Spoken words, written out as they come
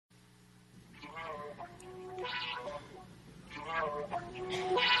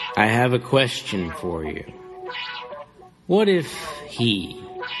I have a question for you. What if he,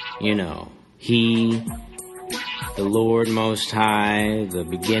 he, the Lord Most High, the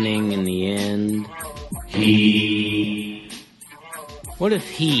beginning and the end, what if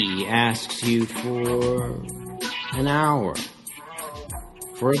he asks you for an hour,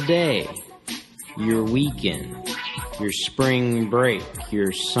 for a day, your weekend, your spring break,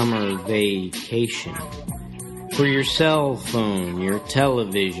 your summer vacation, for your cell phone, your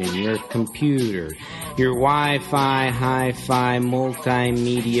television, your computer, your Wi-Fi, hi-fi,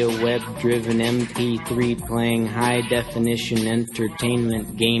 multimedia, web-driven MP3 playing high-definition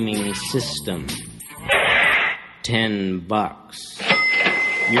entertainment gaming system?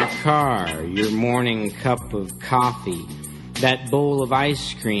 $10. Your car, your morning cup of coffee, that bowl of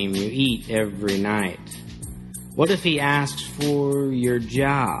ice cream you eat every night. What if he asks for your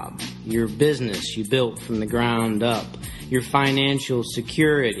job, your business you built from the ground up, your financial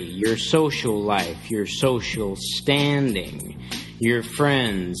security, your social life, your social standing, your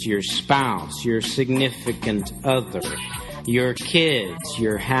friends, your spouse, your significant other, your kids,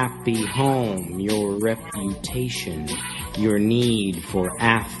 your happy home, your reputation, your need for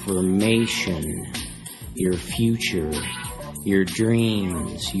affirmation, your future, your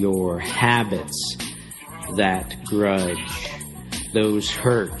dreams, your habits, that grudge, those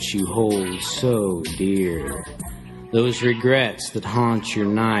hurts you hold so dear, those regrets that haunt your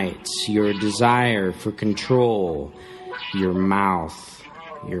nights, your desire for control, your mouth,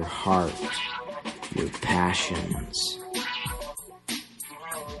 your heart, your passions,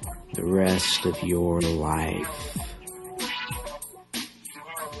 the rest of your life.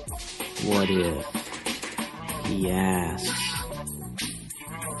 What if he asks?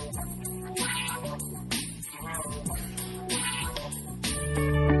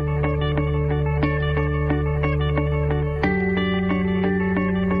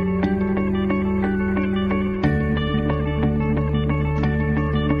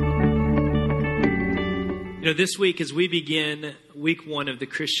 This week, as we begin week 1 of the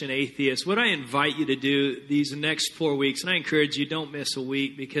Christian Atheist, what I invite you to do these next 4 weeks, and I encourage you, don't miss a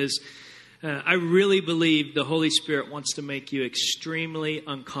week, because I really believe the Holy Spirit wants to make you extremely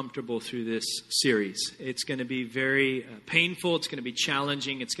uncomfortable through this series. It's going to be very painful. It's going to be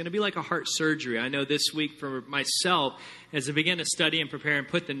challenging. It's going to be like a heart surgery. I know this week for myself, as I began to study and prepare and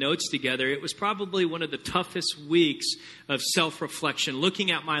put the notes together, it was probably one of the toughest weeks of self-reflection, looking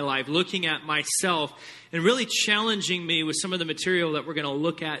at my life, looking at myself, and really challenging me with some of the material that we're going to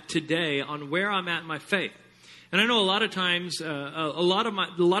look at today on where I'm at in my faith. And I know a lot of times, a lot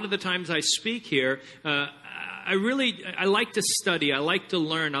of the times I speak here, I like to study, I like to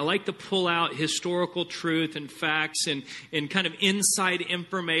learn, I like to pull out historical truth and facts and kind of inside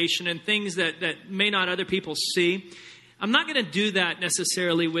information and things that may not other people see. I'm not going to do that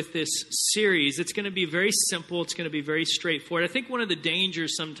necessarily with this series. It's going to be very simple. It's going to be very straightforward. I think one of the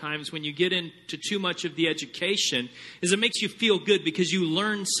dangers sometimes when you get into too much of the education is it makes you feel good because you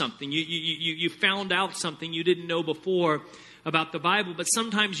learned something. You found out something you didn't know before about the Bible, but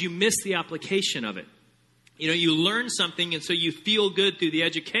sometimes you miss the application of it. You learn something and so you feel good through the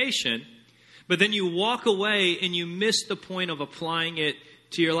education, but then you walk away and you miss the point of applying it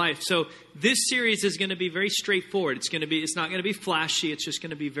to your life. So this series is going to be very straightforward. It's not going to be flashy. It's just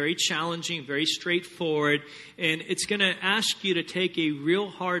going to be very challenging, very straightforward. And it's going to ask you to take a real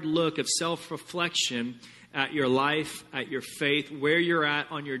hard look of self-reflection at your life, at your faith, where you're at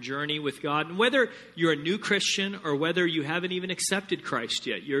on your journey with God. And whether you're a new Christian or whether you haven't even accepted Christ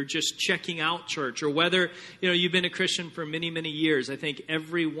yet, you're just checking out church, or whether you've been a Christian for many, many years, I think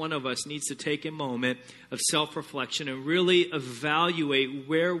every one of us needs to take a moment of self-reflection and really evaluate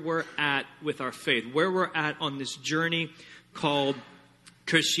where we're at with our faith, where we're at on this journey called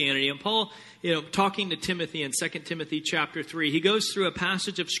Christianity. And Paul, talking to Timothy in 2 Timothy chapter 3, he goes through a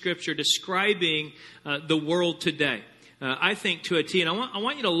passage of Scripture describing the world today. I think to a T. And I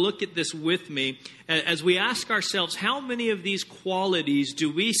want you to look at this with me as we ask ourselves, how many of these qualities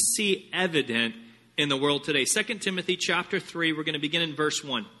do we see evident in the world today? 2 Timothy chapter 3, we're going to begin in verse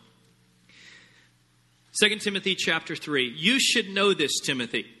 1. 2 Timothy chapter 3, you should know this,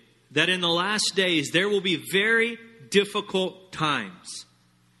 Timothy, that in the last days there will be very difficult times.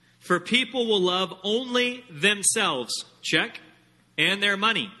 For people will love only themselves, check, and their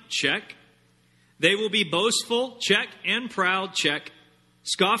money, check. They will be boastful, check, and proud, check.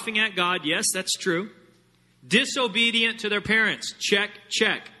 Scoffing at God, yes, that's true. Disobedient to their parents, check,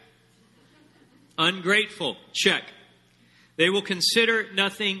 check. Ungrateful, check. They will consider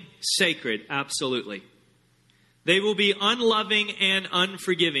nothing sacred, absolutely. They will be unloving and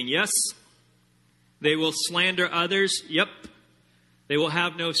unforgiving, yes. They will slander others, yep. They will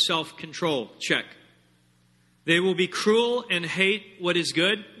have no self-control. Check. They will be cruel and hate what is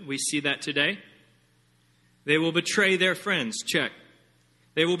good. We see that today. They will betray their friends. Check.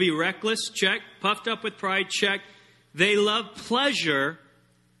 They will be reckless. Check. Puffed up with pride. Check. They love pleasure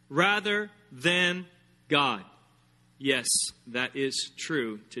rather than God. Yes, that is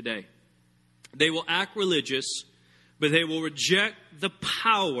true today. They will act religious, but they will reject the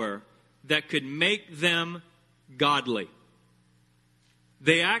power that could make them godly.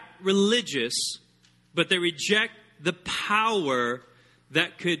 They act religious, but they reject the power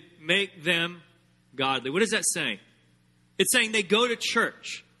that could make them godly. What is that saying? It's saying they go to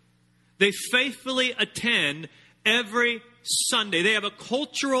church. They faithfully attend every Sunday. They have a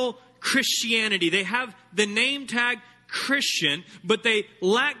cultural Christianity. They have the name tag Christian, but they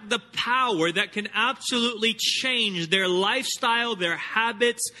lack the power that can absolutely change their lifestyle, their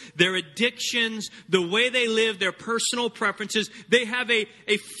habits, their addictions, the way they live, their personal preferences. They have a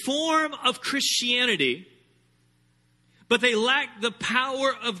form of Christianity, but they lack the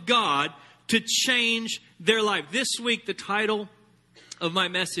power of God to change their life. This week, the title of my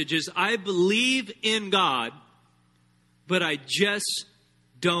message is, I believe in God, but I just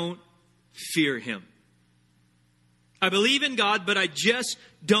don't fear Him. I believe in God, but I just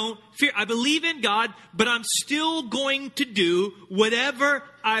don't fear. I believe in God, but I'm still going to do whatever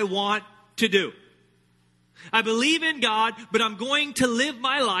I want to do. I believe in God, but I'm going to live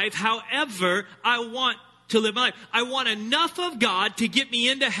my life however I want to live my life. I want enough of God to get me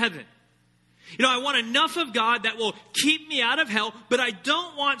into heaven. You know, I want enough of God that will keep me out of hell, but I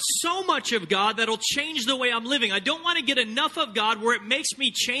don't want so much of God that'll change the way I'm living. I don't want to get enough of God where it makes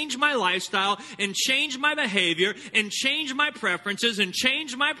me change my lifestyle and change my behavior and change my preferences and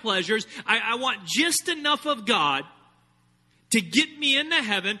change my pleasures. I want just enough of God to get me into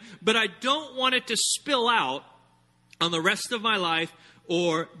heaven, but I don't want it to spill out on the rest of my life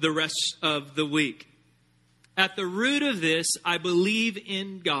or the rest of the week. At the root of this, I believe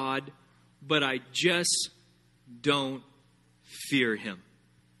in God, but I just don't fear Him.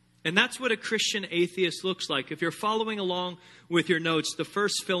 And that's what a Christian atheist looks like. If you're following along with your notes, the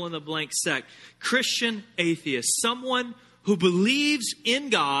first fill in the blank sec. Christian atheist, someone who believes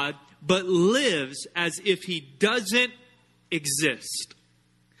in God, but lives as if He doesn't exist.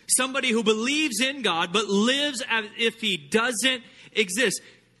 Somebody who believes in God, but lives as if He doesn't exist.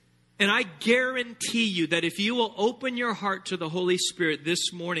 And I guarantee you that if you will open your heart to the Holy Spirit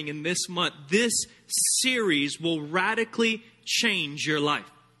this morning and this month, this series will radically change your life.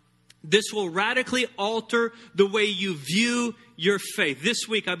 This will radically alter the way you view your faith. This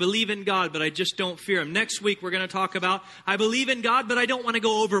week, I believe in God, but I just don't fear Him. Next week, we're going to talk about, I believe in God, but I don't want to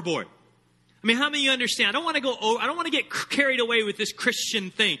go overboard. I mean, how many of you understand? I don't want to get carried away with this Christian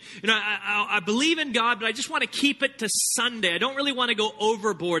thing. You know, I believe in God, but I just want to keep it to Sunday. I don't really want to go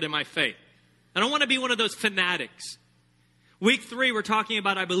overboard in my faith. I don't want to be one of those fanatics. Week 3, we're talking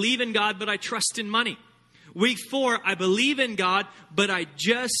about, I believe in God, but I trust in money. Week 4, I believe in God, but I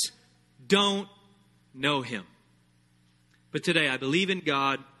just don't know Him. But today, I believe in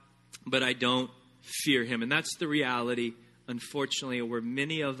God, but I don't fear Him. And that's the reality, unfortunately, where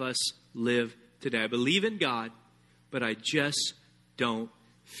many of us live today. I believe in God, but I just don't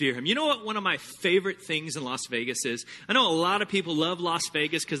fear Him. You know what one of my favorite things in Las Vegas is? I know a lot of people love Las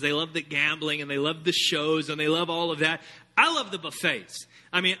Vegas because they love the gambling and they love the shows and they love all of that. I love the buffets.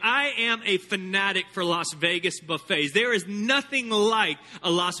 I mean, I am a fanatic for Las Vegas buffets. There is nothing like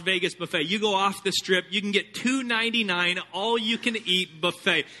a Las Vegas buffet. You go off the strip, you can get $2.99 all you can eat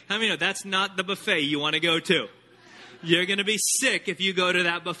buffet. How many know that's not the buffet you want to go to? You're going to be sick if you go to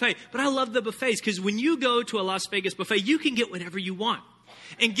that buffet. But I love the buffets because when you go to a Las Vegas buffet, you can get whatever you want.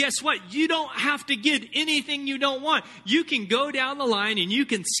 And guess what? You don't have to get anything you don't want. You can go down the line and you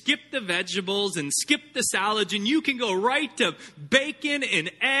can skip the vegetables and skip the salads and you can go right to bacon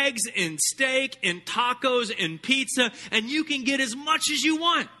and eggs and steak and tacos and pizza and you can get as much as you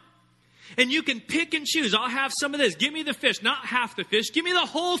want. And you can pick and choose. I'll have some of this. Give me the fish, not half the fish. Give me the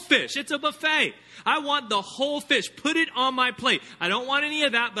whole fish. It's a buffet. I want the whole fish. Put it on my plate. I don't want any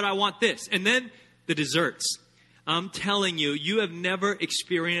of that, but I want this. And then the desserts. I'm telling you, you have never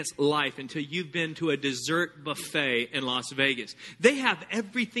experienced life until you've been to a dessert buffet in Las Vegas. They have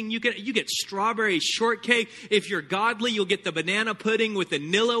everything you get. You get strawberry shortcake. If you're godly, you'll get the banana pudding with the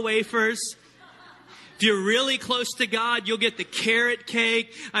Nilla wafers. If you're really close to God, you'll get the carrot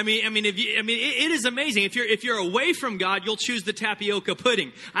cake. It is amazing. If you're away from God, you'll choose the tapioca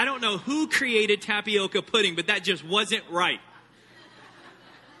pudding. I don't know who created tapioca pudding, but that just wasn't right.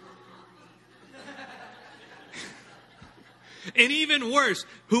 And even worse,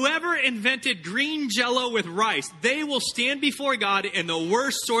 whoever invented green Jell-O with rice, they will stand before God in the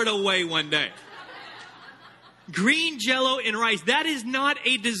worst sort of way one day. Green Jell-O and rice, that is not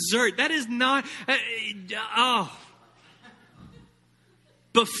a dessert. That is not,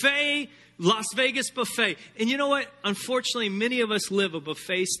 buffet, Las Vegas buffet. And you know what? Unfortunately, many of us live a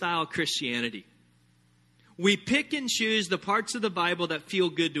buffet-style Christianity. We pick and choose the parts of the Bible that feel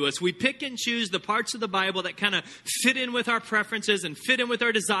good to us. We pick and choose the parts of the Bible that kind of fit in with our preferences and fit in with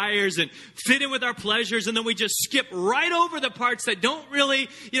our desires and fit in with our pleasures. And then we just skip right over the parts that don't really,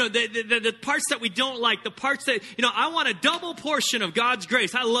 the parts that we don't like, the parts that, I want a double portion of God's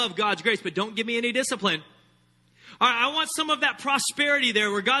grace. I love God's grace, but don't give me any discipline. I want some of that prosperity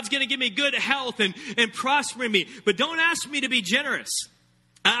there where God's going to give me good health and prosper me, but don't ask me to be generous.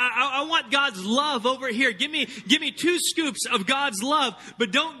 I want God's love over here. Give me 2 scoops of God's love,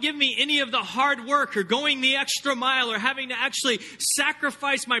 but don't give me any of the hard work or going the extra mile or having to actually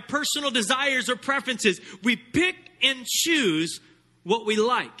sacrifice my personal desires or preferences. We pick and choose what we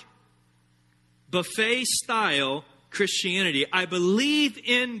like. Buffet style Christianity. I believe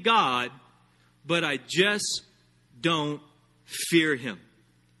in God, but I just don't fear Him.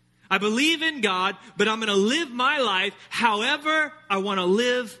 I believe in God, but I'm going to live my life however I want to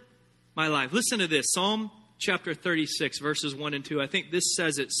live my life. Listen to this. Psalm chapter 36, verses 1 and 2. I think this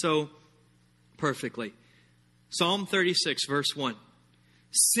says it so perfectly. Psalm 36, verse 1.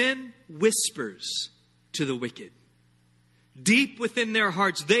 Sin whispers to the wicked. Deep within their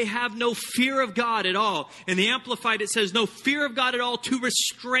hearts, they have no fear of God at all. In the Amplified, it says no fear of God at all to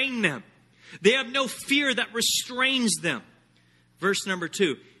restrain them. They have no fear that restrains them. Verse number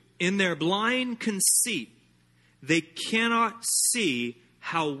 2. In their blind conceit, they cannot see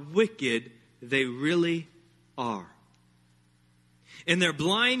how wicked they really are. In their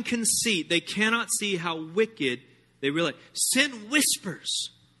blind conceit, they cannot see how wicked they really are. Sin whispers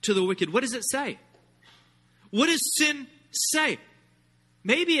to the wicked. What does it say? What does sin say?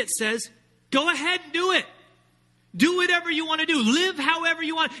 Maybe it says, go ahead and do it. Do whatever you want to do. Live however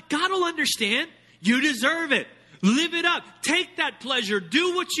you want. God will understand. You deserve it. Live it up. Take that pleasure.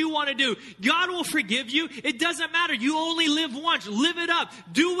 Do what you want to do. God will forgive you. It doesn't matter. You only live once. Live it up.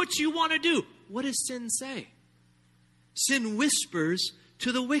 Do what you want to do. What does sin say? Sin whispers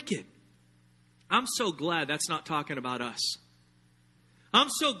to the wicked. I'm so glad that's not talking about us. I'm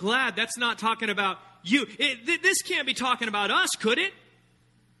so glad that's not talking about you. This can't be talking about us, could it?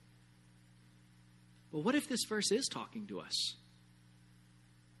 Well, what if this verse is talking to us?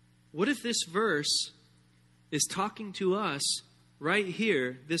 What if this verse is talking to us right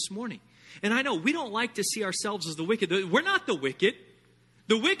here this morning? And I know we don't like to see ourselves as the wicked. We're not the wicked.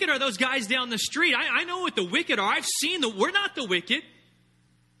 The wicked are those guys down the street. I know what the wicked are. I've seen we're not the wicked.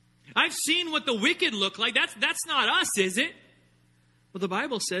 I've seen what the wicked look like. That's not us, is it? Well, the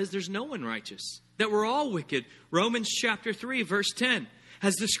Bible says there's no one righteous, that we're all wicked. Romans chapter 3, verse 10.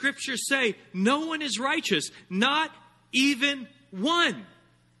 As the scriptures say, no one is righteous, not even one.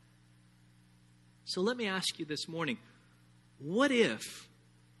 So let me ask you this morning, what if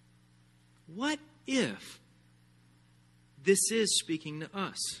this is speaking to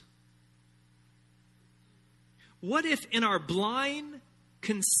us? What if in our blind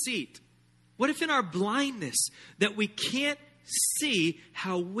conceit, what if in our blindness that we can't see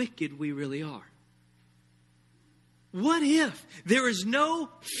how wicked we really are? What if there is no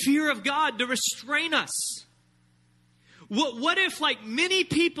fear of God to restrain us? What if, like many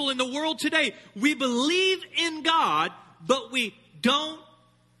people in the world today, we believe in God, but we don't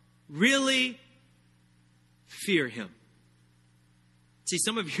really fear Him? See,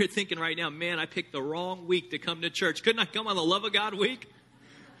 some of you are thinking right now, man, I picked the wrong week to come to church. Couldn't I come on the Love of God week?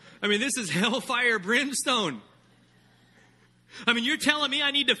 I mean, this is hellfire brimstone. I mean, you're telling me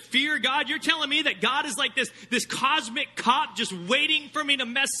I need to fear God? You're telling me that God is like this cosmic cop just waiting for me to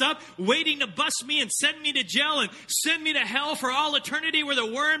mess up, waiting to bust me and send me to jail and send me to hell for all eternity where the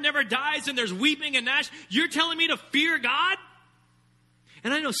worm never dies and there's weeping and gnashing? You're telling me to fear God?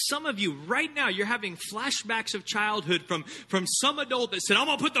 And I know some of you right now, you're having flashbacks of childhood from some adult that said, I'm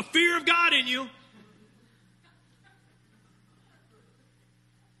going to put the fear of God in you.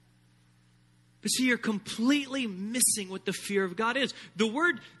 But see, you're completely missing what the fear of God is.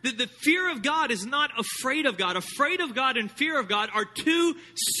 The fear of God is not afraid of God. Afraid of God and fear of God are two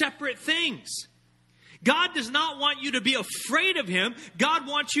separate things. God does not want you to be afraid of Him. God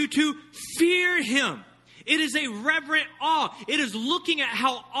wants you to fear Him. It is a reverent awe. It is looking at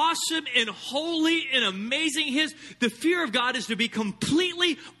how awesome and holy and amazing He is. The fear of God is to be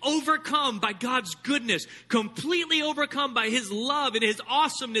completely overcome by God's goodness, completely overcome by His love and His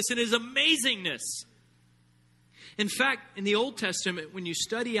awesomeness and His amazingness. In fact, in the Old Testament, when you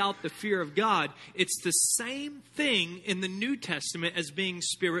study out the fear of God, it's the same thing in the New Testament as being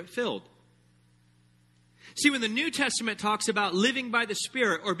Spirit-filled. See, when the New Testament talks about living by the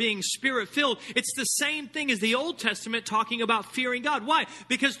Spirit or being Spirit-filled, it's the same thing as the Old Testament talking about fearing God. Why?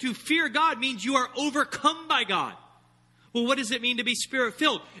 Because to fear God means you are overcome by God. Well, what does it mean to be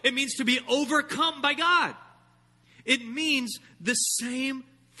Spirit-filled? It means to be overcome by God. It means the same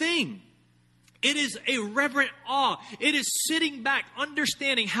thing. It is a reverent awe. It is sitting back,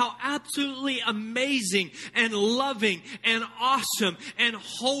 understanding how absolutely amazing and loving and awesome and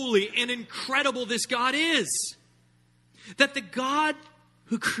holy and incredible this God is. That the God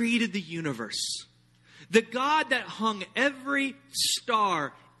who created the universe, the God that hung every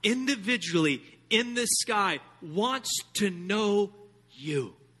star individually in the sky, wants to know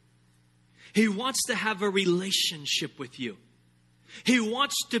you. He wants to have a relationship with you. He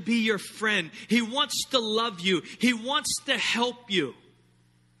wants to be your friend. He wants to love you. He wants to help you.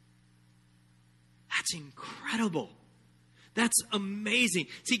 That's incredible. That's amazing.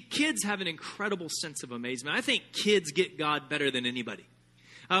 See, kids have an incredible sense of amazement. I think kids get God better than anybody.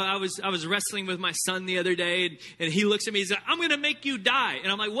 I was wrestling with my son the other day, and he looks at me and says, "I'm going to make you die." And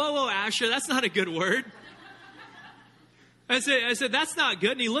I'm like, whoa, Asher, that's not a good word. I said, that's not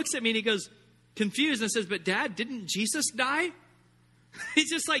good. And he looks at me and he goes, confused, and says, "But Dad, didn't Jesus die?" He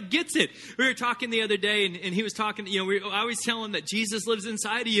just like gets it. We were talking the other day, and he was talking, I always tell him that Jesus lives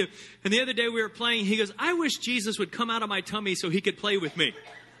inside of you. And the other day we were playing, he goes, "I wish Jesus would come out of my tummy so he could play with me."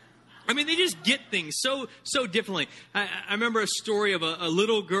 I mean, they just get things so differently. I remember a story of a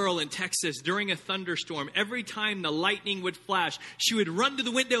little girl in Texas during a thunderstorm. Every time the lightning would flash, she would run to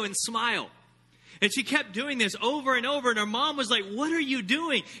the window and smile. And she kept doing this over and over. And her mom was like, "What are you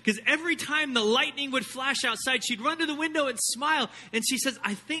doing?" Because every time the lightning would flash outside, she'd run to the window and smile. And she says,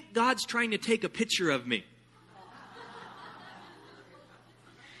 "I think God's trying to take a picture of me."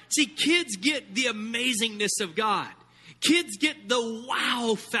 See, kids get the amazingness of God. Kids get the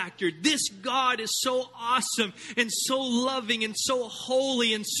wow factor. This God is so awesome and so loving and so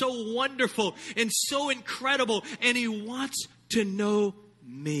holy and so wonderful and so incredible. And He wants to know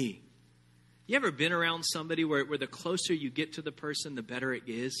me. You ever been around somebody where the closer you get to the person, the better it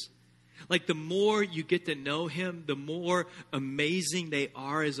is? Like the more you get to know him, the more amazing they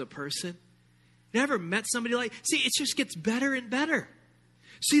are as a person. You ever met somebody like, see, it just gets better and better.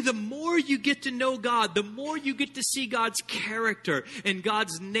 See, the more you get to know God, the more you get to see God's character and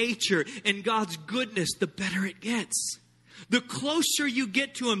God's nature and God's goodness, the better it gets. The closer you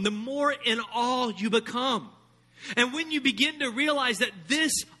get to Him, the more in awe you become. And when you begin to realize that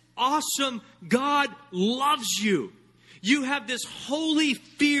this awesome God loves you, you have this holy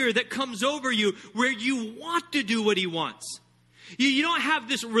fear that comes over you where you want to do what He wants. You don't have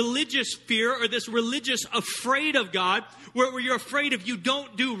this religious fear or this religious afraid of God where you're afraid if you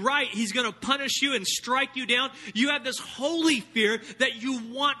don't do right, He's going to punish you and strike you down. You have this holy fear that you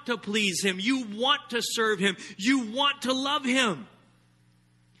want to please Him. You want to serve Him. You want to love Him.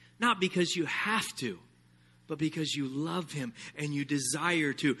 Not because you have to, but because you love Him and you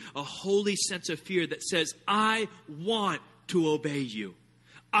desire to. A holy sense of fear that says, I want to obey you.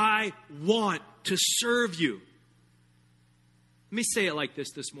 I want to serve you. Let me say it like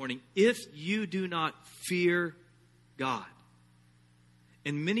this morning. If you do not fear God,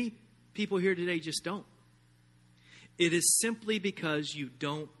 and many people here today just don't, it is simply because you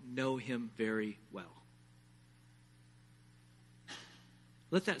don't know Him very well.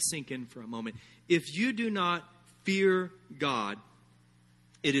 Let that sink in for a moment. If you do not fear God,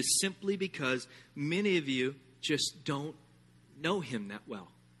 it is simply because many of you just don't know Him that well.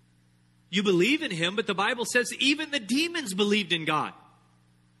 You believe in Him, but the Bible says even the demons believed in God.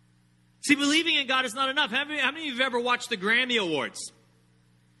 See, believing in God is not enough. How many of you have ever watched the Grammy Awards?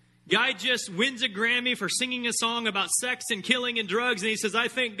 Guy just wins a Grammy for singing a song about sex and killing and drugs, and he says, I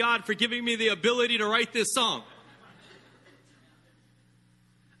thank God for giving me the ability to write this song.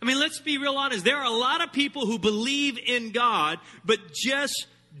 I mean, let's be real honest. There are a lot of people who believe in God, but just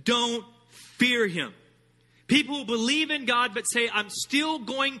don't fear Him. People who believe in God but say, I'm still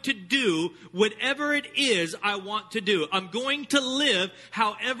going to do whatever it is I want to do. I'm going to live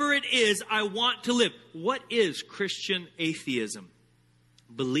however it is I want to live. What is Christian atheism?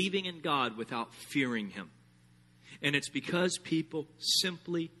 Believing in God without fearing Him. And it's because people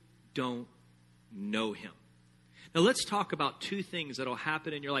simply don't know Him. Now let's talk about two things that will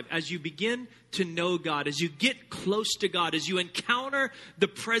happen in your life. As you begin to know God, as you get close to God, as you encounter the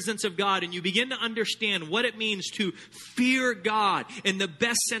presence of God, and you begin to understand what it means to fear God in the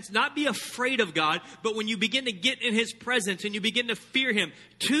best sense, not be afraid of God, but when you begin to get in His presence and you begin to fear Him,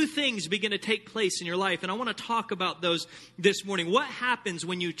 two things begin to take place in your life. And I want to talk about those this morning. What happens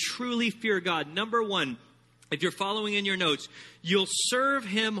when you truly fear God? Number one, if you're following in your notes, you'll serve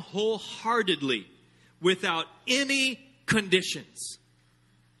Him wholeheartedly without any conditions.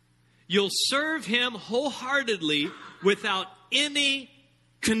 You'll serve Him wholeheartedly without any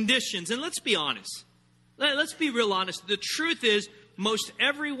conditions. And let's be honest. Let's be real honest. The truth is, most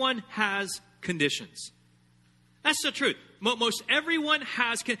everyone has conditions. That's the truth. Most everyone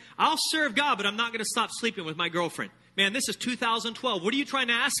has. I'll serve God, but I'm not going to stop sleeping with my girlfriend. Man, this is 2012. What are you trying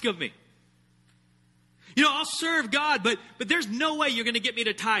to ask of me? You know, I'll serve God, but there's no way you're going to get me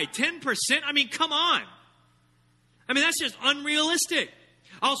to tithe. 10%? I mean, come on. I mean, that's just unrealistic.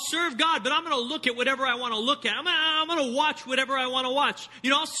 I'll serve God, but I'm going to look at whatever I want to look at. I'm going to watch whatever I want to watch. You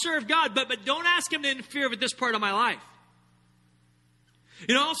know, I'll serve God, but don't ask Him to interfere with this part of my life.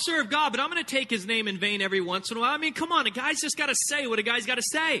 You know, I'll serve God, but I'm going to take His name in vain every once in a while. I mean, come on, a guy's just got to say what a guy's got to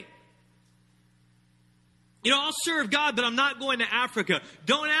say. You know, I'll serve God, but I'm not going to Africa.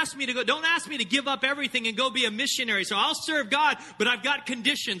 Don't ask me to go. Don't ask me to give up everything and go be a missionary. So I'll serve God, but I've got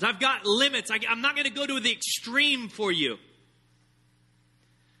conditions. I've got limits. I'm not going to go to the extreme for you.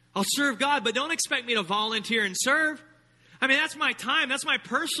 I'll serve God, but don't expect me to volunteer and serve. I mean, that's my time. That's my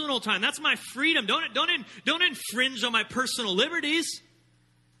personal time. That's my freedom. Don't infringe on my personal liberties.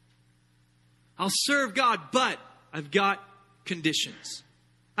 I'll serve God, but I've got conditions.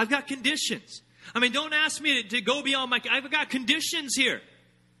 I've got conditions. I mean, don't ask me to go beyond my... I've got conditions here.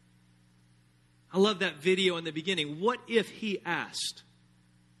 I love that video in the beginning. What if He asked?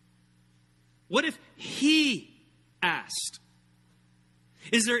 What if He asked?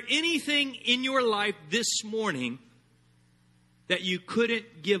 Is there anything in your life this morning that you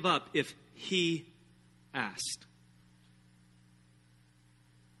couldn't give up if He asked?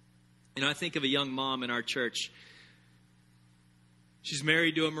 You know, I think of a young mom in our church. She's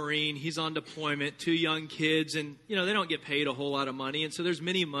married to a Marine. He's on deployment, 2 young kids, and, you know, they don't get paid a whole lot of money. And so there's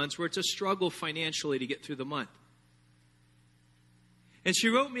many months where it's a struggle financially to get through the month. And she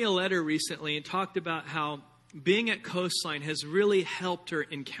wrote me a letter recently and talked about how being at Coastline has really helped her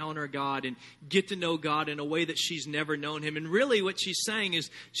encounter God and get to know God in a way that she's never known Him. And really what she's saying is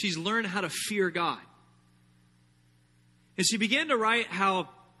she's learned how to fear God. And she began to write how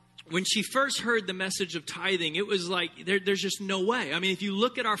when she first heard the message of tithing, it was like, there's just no way. I mean, if you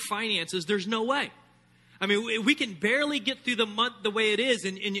look at our finances, there's no way. I mean, we can barely get through the month the way it is.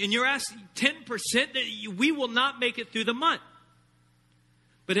 And you're asking 10%, we will not make it through the month.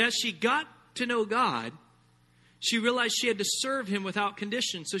 But as she got to know God, she realized she had to serve Him without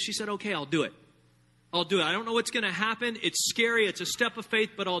condition. So she said, okay, I'll do it. I'll do it. I don't know what's going to happen. It's scary. It's a step of faith,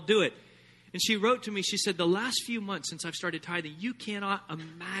 but I'll do it. And she wrote to me, she said, the last few months since I've started tithing, you cannot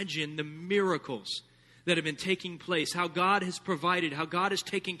imagine the miracles that have been taking place, how God has provided, how God has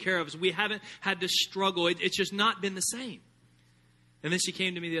taken care of us. We haven't had to struggle. It's just not been the same. And then she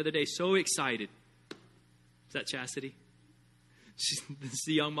came to me the other day, so excited. Is that Chastity? This is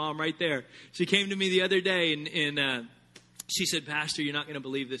the young mom right there. She came to me the other day and she said, Pastor, you're not going to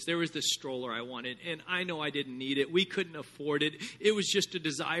believe this. There was this stroller I wanted, and I know I didn't need it. We couldn't afford it. It was just a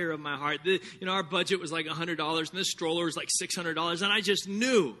desire of my heart. Our budget was like $100, and this stroller was like $600, and I just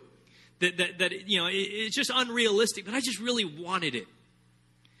knew that it's just unrealistic, but I just really wanted it.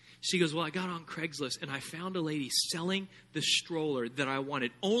 She goes, well, I got on Craigslist, and I found a lady selling the stroller that I wanted.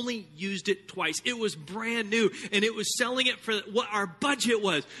 Only used it twice. It was brand new, and it was selling it for what our budget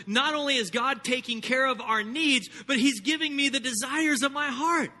was. Not only is God taking care of our needs, but He's giving me the desires of my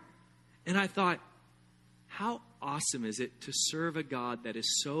heart. And I thought, how awesome is it to serve a God that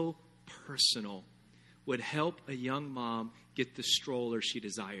is so personal, would help a young mom get the stroller she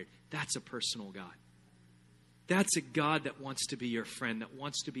desired. That's a personal God. That's a God that wants to be your friend, that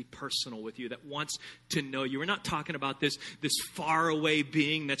wants to be personal with you, that wants to know you. We're not talking about this faraway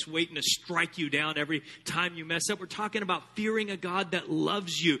being that's waiting to strike you down every time you mess up. We're talking about fearing a God that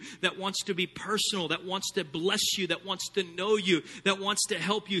loves you, that wants to be personal, that wants to bless you, that wants to know you, that wants to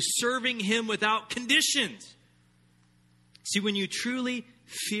help you, serving Him without conditions. See, when you truly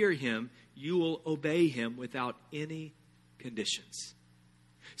fear Him, you will obey Him without any conditions.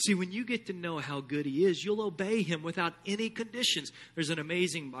 See, when you get to know how good He is, you'll obey Him without any conditions. There's an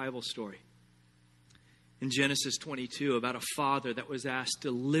amazing Bible story in Genesis 22 about a father that was asked to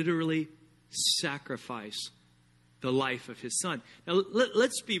literally sacrifice the life of his son. Now,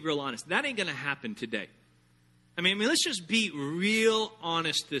 let's be real honest. That ain't going to happen today. I mean, let's just be real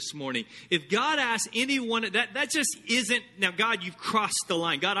honest this morning. If God asks anyone, that just isn't, now God, you've crossed the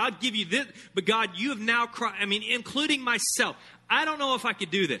line. God, I'll give you this, but God, you have now crossed, I mean, including myself. I don't know if I could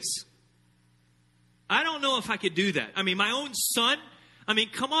do this. I don't know if I could do that. I mean, my own son, I mean,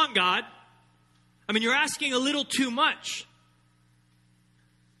 come on, God. I mean, you're asking a little too much.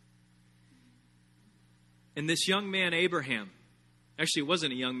 And this young man, Abraham, actually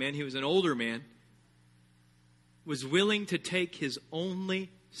wasn't a young man, he was an older man, was willing to take his only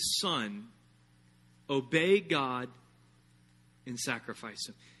son, obey God, and sacrifice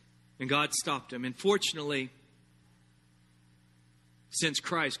him. And God stopped him. And fortunately, since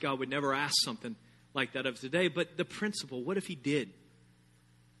Christ, God would never ask something like that of today. But the principle, what if he did?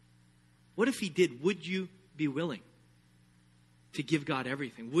 What if he did? Would you be willing to give God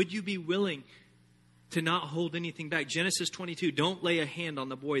everything? Would you be willing to not hold anything back? Genesis 22, don't lay a hand on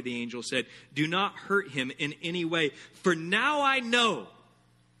the boy, the angel said. Do not hurt him in any way. For now I know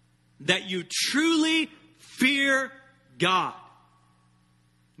that you truly fear God.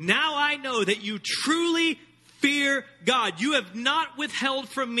 Now I know that you truly fear God. You have not withheld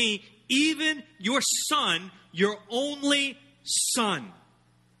from me even your son, your only son.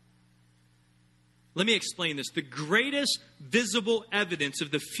 Let me explain this. The greatest visible evidence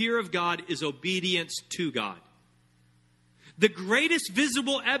of the fear of God is obedience to God. The greatest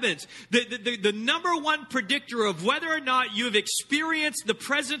visible evidence, the number one predictor of whether or not you have experienced the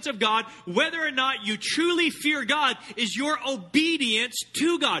presence of God, whether or not you truly fear God, is your obedience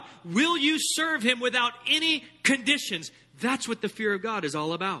to God. Will you serve him without any conditions? That's what the fear of God is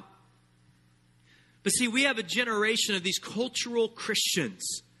all about. But see, we have a generation of these cultural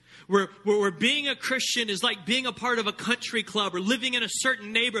Christians where being a Christian is like being a part of a country club or living in a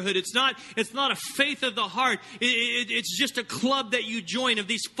certain neighborhood. It's not a faith of the heart. It's just a club that you join of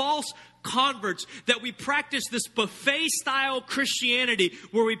these false converts, that we practice this buffet-style Christianity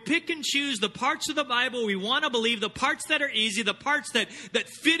where we pick and choose the parts of the Bible we want to believe, the parts that are easy, the parts that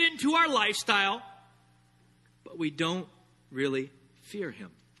fit into our lifestyle, but we don't really fear him.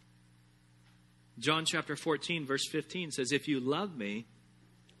 John chapter 14, verse 15 says, if you love me,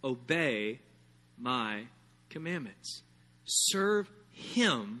 obey my commandments. Serve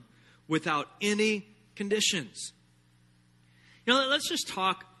him without any conditions. You know, let's just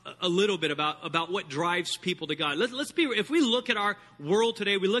talk a little bit about what drives people to God. Let's be, if we look at our world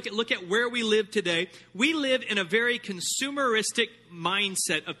today, we look at where we live today, we live in a very consumeristic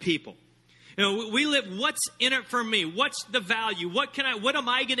mindset of people. You know, we live, what's in it for me? What's the value? What am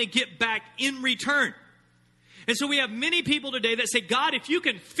I going to get back in return? And so we have many people today that say, God, if you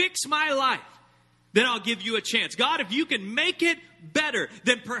can fix my life, then I'll give you a chance. God, if you can make it better,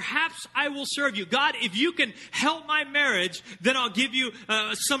 then perhaps I will serve you. God, if you can help my marriage, then I'll give you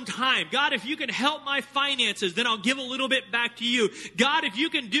some time. God, if you can help my finances, then I'll give a little bit back to you. God, if you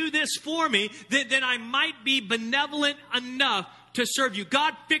can do this for me, then I might be benevolent enough to serve you.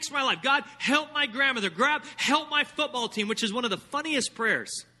 God, fix my life. God, help my grandmother. God, help my football team, which is one of the funniest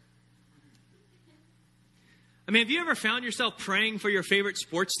prayers. I mean, have you ever found yourself praying for your favorite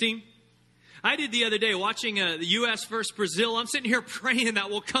sports team? I did the other day watching the U.S. versus Brazil. I'm sitting here praying that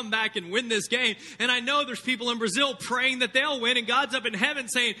we'll come back and win this game. And I know there's people in Brazil praying that they'll win. And God's up in heaven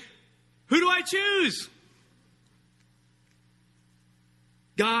saying, who do I choose?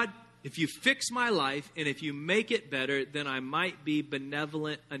 God, if you fix my life and if you make it better, then I might be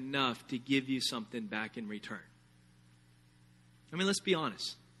benevolent enough to give you something back in return. I mean, let's be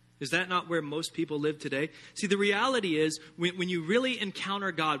honest. Is that not where most people live today? See, the reality is when you really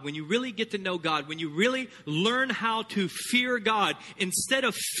encounter God, when you really get to know God, when you really learn how to fear God, instead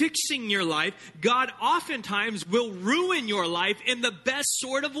of fixing your life, God oftentimes will ruin your life in the best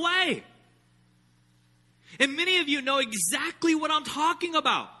sort of way. And many of you know exactly what I'm talking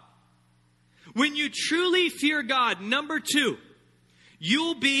about. When you truly fear God, number 2,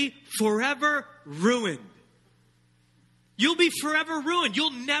 you'll be forever ruined. You'll be forever ruined. You'll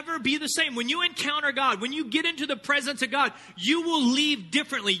never be the same. When you encounter God, when you get into the presence of God, you will leave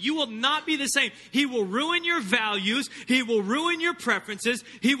differently. You will not be the same. He will ruin your values. He will ruin your preferences.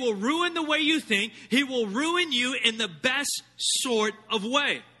 He will ruin the way you think. He will ruin you in the best sort of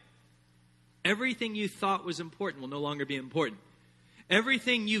way. Everything you thought was important will no longer be important.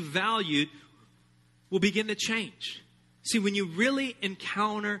 Everything you valued will begin to change. See, when you really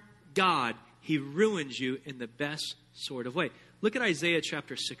encounter God, He ruins you in the best sort of way. Look at Isaiah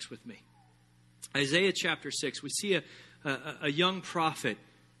chapter 6 with me. Isaiah chapter 6, we see a young prophet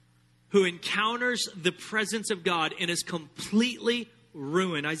who encounters the presence of God and is completely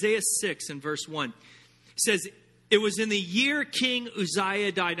ruined. Isaiah 6 and verse 1 says, It was in the year King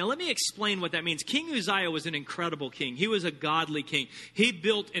Uzziah died. Now, let me explain what that means. King Uzziah was an incredible king. He was a godly king. He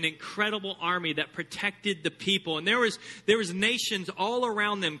built an incredible army that protected the people. And there was nations all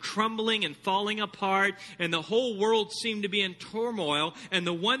around them crumbling and falling apart. And the whole world seemed to be in turmoil. And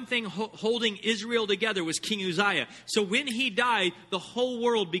the one thing holding Israel together was King Uzziah. So when he died, the whole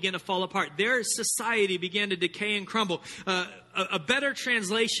world began to fall apart. Their society began to decay and crumble. A better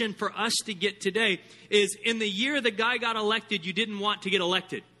translation for us to get today is, in the year the guy got elected, you didn't want to get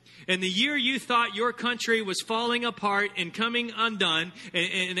elected. In the year you thought your country was falling apart and coming undone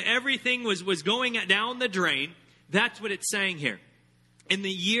and everything was going down the drain, that's what it's saying here. In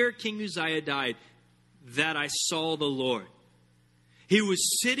the year King Uzziah died, that I saw the Lord. He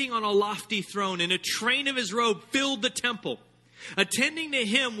was sitting on a lofty throne, and a train of his robe filled the temple. Attending to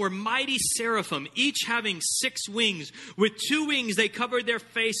him were mighty seraphim, each having 6 wings. With 2 wings they covered their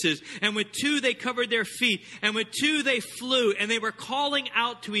faces, and with 2 they covered their feet, and with 2 they flew, and they were calling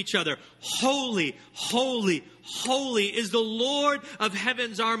out to each other, Holy, holy, holy is the Lord of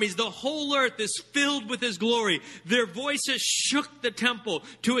heaven's armies. The whole earth is filled with his glory. Their voices shook the temple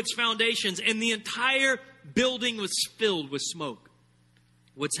to its foundations, and the entire building was filled with smoke.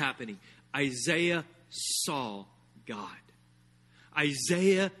 What's happening? Isaiah saw God.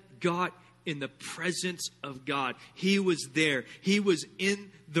 Isaiah got in the presence of God. He was there. He was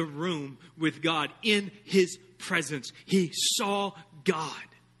in the room with God, in his presence. He saw God,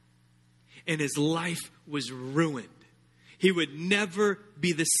 and his life was ruined. He would never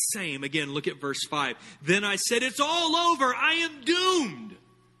be the same. Again, look at verse 5. Then I said, it's all over. I am doomed.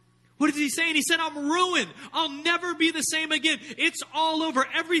 What is he saying? He said, I'm ruined. I'll never be the same again. It's all over.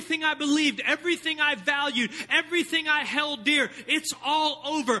 Everything I believed, everything I valued, everything I held dear, it's all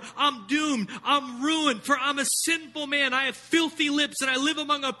over. I'm doomed. I'm ruined, for I'm a sinful man. I have filthy lips, and I live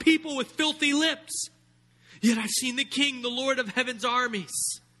among a people with filthy lips. Yet I've seen the King, the Lord of heaven's armies.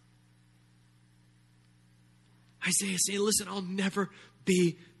 Isaiah saying, listen, I'll never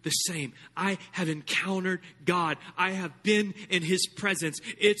be the same. I have encountered God. I have been in his presence.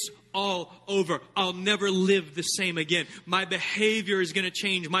 It's all over. I'll never live the same again. My behavior is going to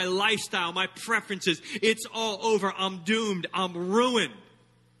change. My lifestyle, my preferences. It's all over. I'm doomed. I'm ruined.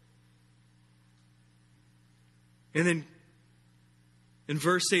 And then in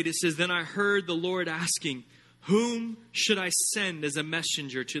verse 8 it says, then I heard the Lord asking, whom should I send as a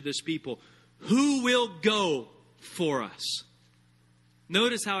messenger to this people? Who will go for us?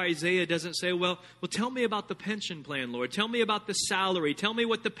 Notice how Isaiah doesn't say, well, tell me about the pension plan, Lord. Tell me about the salary. Tell me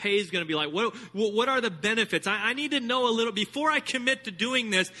what the pay is going to be like. What are the benefits? I need to know a little before I commit to doing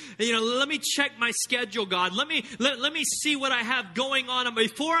this. Let me check my schedule, God. Let me see what I have going on. And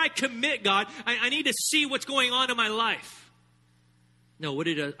before I commit, God, I need to see what's going on in my life. No, what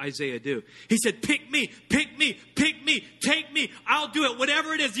did Isaiah do? He said, pick me, take me. I'll do it.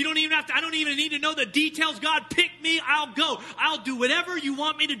 Whatever it is. I don't even need to know the details. God, pick me. I'll go. I'll do whatever you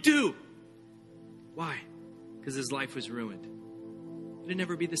want me to do. Why? Because his life was ruined. It'd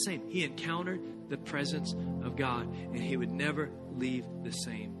never be the same. He encountered the presence of God, and he would never leave the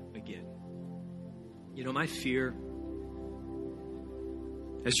same again. My fear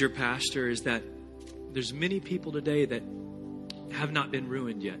as your pastor is that there's many people today that have not been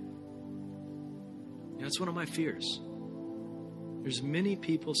ruined yet. That's one of my fears. There's many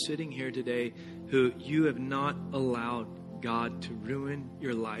people sitting here today who you have not allowed God to ruin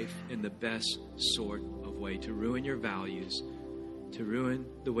your life in the best sort of way, to ruin your values, to ruin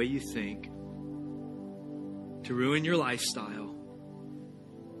the way you think, to ruin your lifestyle.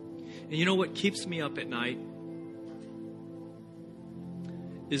 And you know what keeps me up at night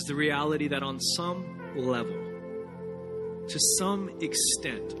is the reality that on some level, to some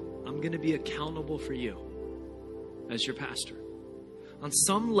extent, I'm going to be accountable for you as your pastor. On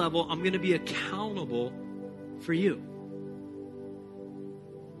some level, I'm going to be accountable for you.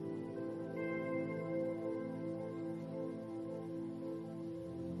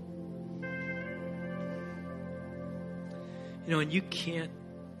 And you can't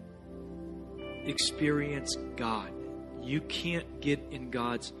experience God. You can't get in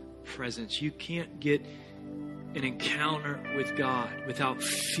God's presence. You can't get an encounter with God without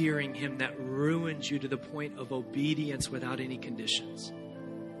fearing him that ruins you to the point of obedience without any conditions.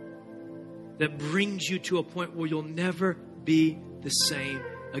 That brings you to a point where you'll never be the same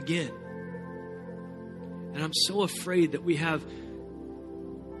again. And I'm so afraid that we have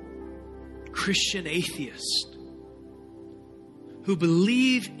Christian atheists who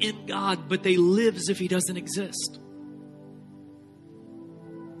believe in God, but they live as if he doesn't exist.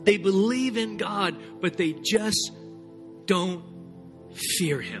 They believe in God, but they just don't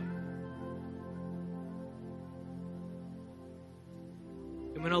fear him.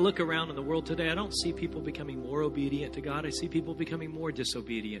 And when I look around in the world today, I don't see people becoming more obedient to God. I see people becoming more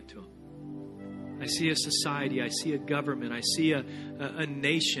disobedient to Him. I see a society, I see a government, I see a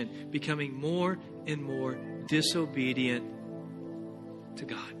nation becoming more and more disobedient to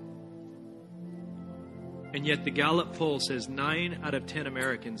God. And yet the Gallup poll says 9 out of 10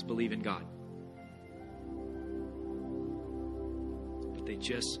 Americans believe in God. But they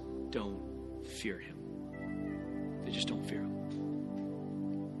just don't fear Him. They just don't fear Him.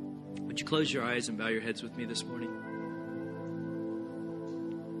 Would you close your eyes and bow your heads with me this morning?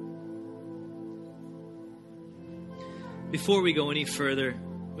 Before we go any further,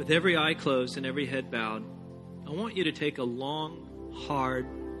 with every eye closed and every head bowed, I want you to take a long, hard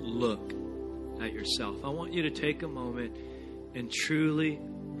look at yourself. I want you to take a moment and truly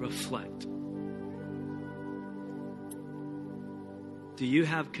reflect. Do you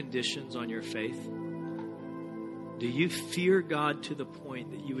have conditions on your faith? Do you fear God to the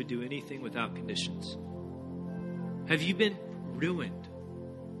point that you would do anything without conditions? Have you been ruined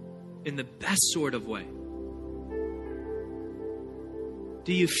in the best sort of way?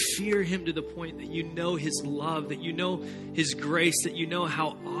 Do you fear Him to the point that you know His love, that you know His grace, that you know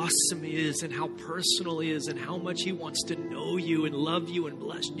how awesome He is and how personal He is and how much He wants to know you and love you and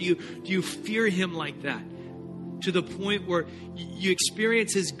bless you? Do you fear Him like that? To the point where you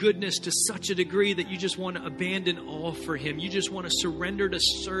experience His goodness to such a degree that you just want to abandon all for Him. You just want to surrender to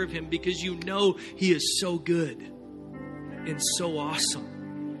serve Him because you know He is so good and so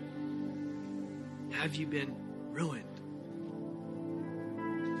awesome. Have you been ruined?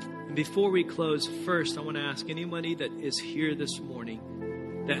 And before we close, first, I want to ask anybody that is here this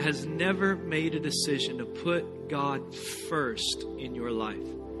morning that has never made a decision to put God first in your life.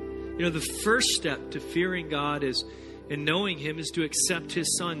 You know, the first step to fearing God is, and knowing Him, is to accept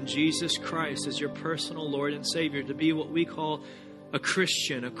His Son, Jesus Christ, as your personal Lord and Savior, to be what we call a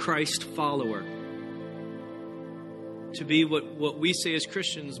Christian, a Christ follower. To be what we say as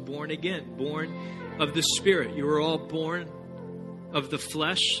Christians, born again, born of the Spirit. You were all born of the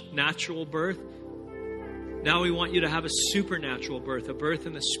flesh, natural birth. Now we want you to have a supernatural birth, a birth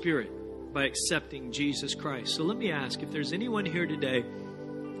in the Spirit, by accepting Jesus Christ. So let me ask, if there's anyone here today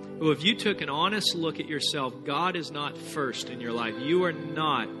who, if you took an honest look at yourself, God is not first in your life. You are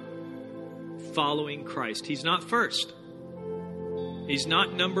not following Christ. He's not first. He's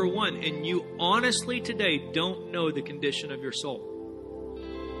not number one. And you honestly today don't know the condition of your soul.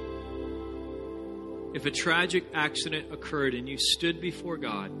 If a tragic accident occurred and you stood before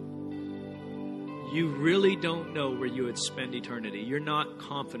God, you really don't know where you would spend eternity. You're not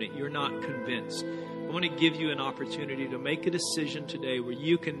confident. You're not convinced. I want to give you an opportunity to make a decision today where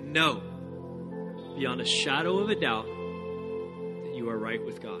you can know beyond a shadow of a doubt that you are right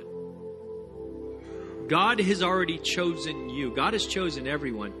with God. God has already chosen you. God has chosen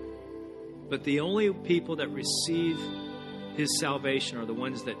everyone. But the only people that receive His salvation are the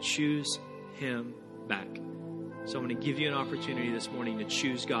ones that choose Him back. So I'm going to give you an opportunity this morning to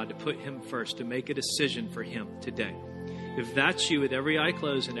choose God, to put Him first, to make a decision for Him today. If that's you, with every eye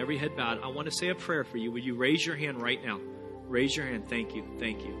closed and every head bowed, I want to say a prayer for you. Will you raise your hand right now? Raise your hand. Thank you.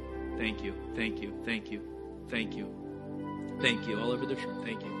 Thank you. Thank you. Thank you. Thank you. Thank you. Thank you. All over the room.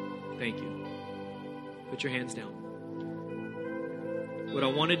 Thank you. Thank you. Put your hands down. What I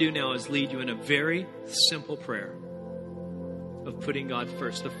want to do now is lead you in a very simple prayer of putting God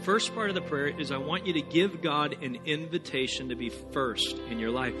first. The first part of the prayer is I want you to give God an invitation to be first in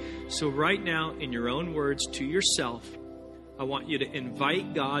your life. So right now, in your own words to yourself, I want you to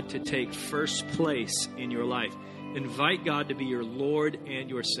invite God to take first place in your life. Invite God to be your Lord and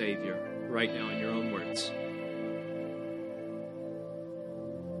your Savior right now in your own words.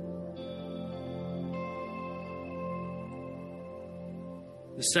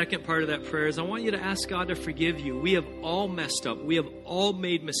 The second part of that prayer is I want you to ask God to forgive you. We have all messed up. We have all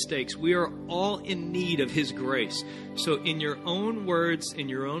made mistakes. We are all in need of His grace. So in your own words, in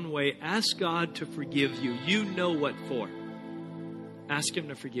your own way, ask God to forgive you. You know what for. Ask Him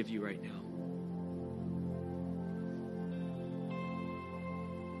to forgive you right now.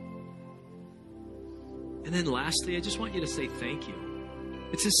 And then lastly, I just want you to say thank you.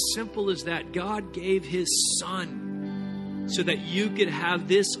 It's as simple as that. God gave His Son so that you could have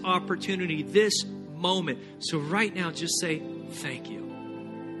this opportunity, this moment. So right now, just say, thank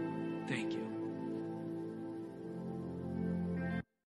you. Thank you.